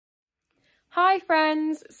Hi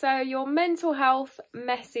friends, so your mental health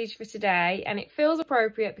message for today, and it feels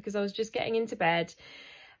appropriate because I was just getting into bed,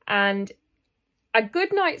 and a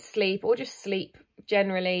good night's sleep, or just sleep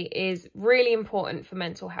generally, is really important for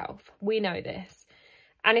mental health. We know this.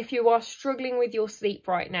 And if you are struggling with your sleep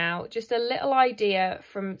right now, just a little idea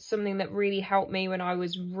from something that really helped me when I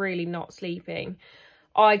was really not sleeping.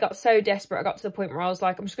 I got so desperate, I got to the point where I was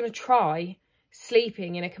like, I'm just going to try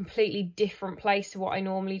sleeping in a completely different place to what I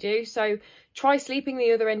normally do. So try sleeping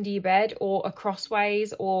the other end of your bed, or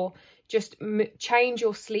crossways, or just change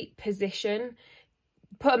your sleep position.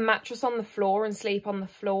 Put a mattress on the floor and sleep on the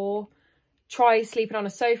floor. Try sleeping on a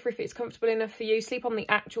sofa if it's comfortable enough for you. Sleep on the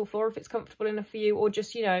actual floor if it's comfortable enough for you, or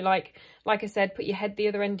just, you know, like I said, put your head the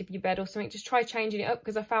other end of your bed or something. Just try changing it up,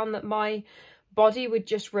 because I found that my body would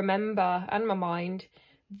just remember, and my mind,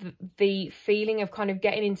 the feeling of kind of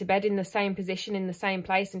getting into bed in the same position, in the same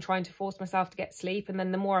place, and trying to force myself to get sleep. And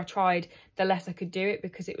then the more I tried, the less I could do it,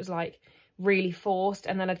 because it was like really forced,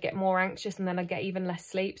 and then I'd get more anxious, and then I'd get even less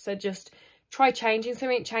sleep. So just try changing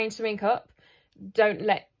something, change something up. Don't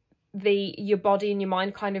let your body and your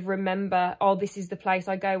mind kind of remember, oh, this is the place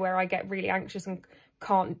I go where I get really anxious and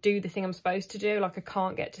can't do the thing I'm supposed to do, like I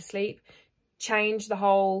can't get to sleep. Change the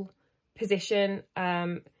whole position,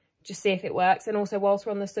 just see if it works. And also, whilst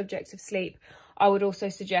we're on the subject of sleep, I would also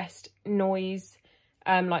suggest noise,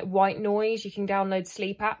 like white noise. You can download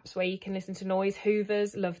sleep apps where you can listen to noise.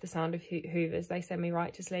 Hoovers, love the sound of hoovers, they send me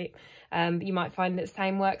right to sleep. You might find that the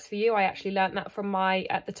same works for you. I actually learnt that from my,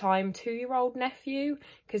 at the time, 2-year-old nephew,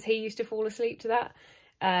 because he used to fall asleep to that.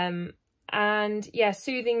 And yeah,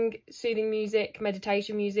 soothing music,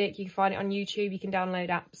 meditation music, you can find it on YouTube. You can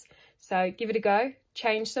download apps. So give it a go,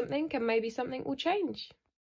 change something, and maybe something will change.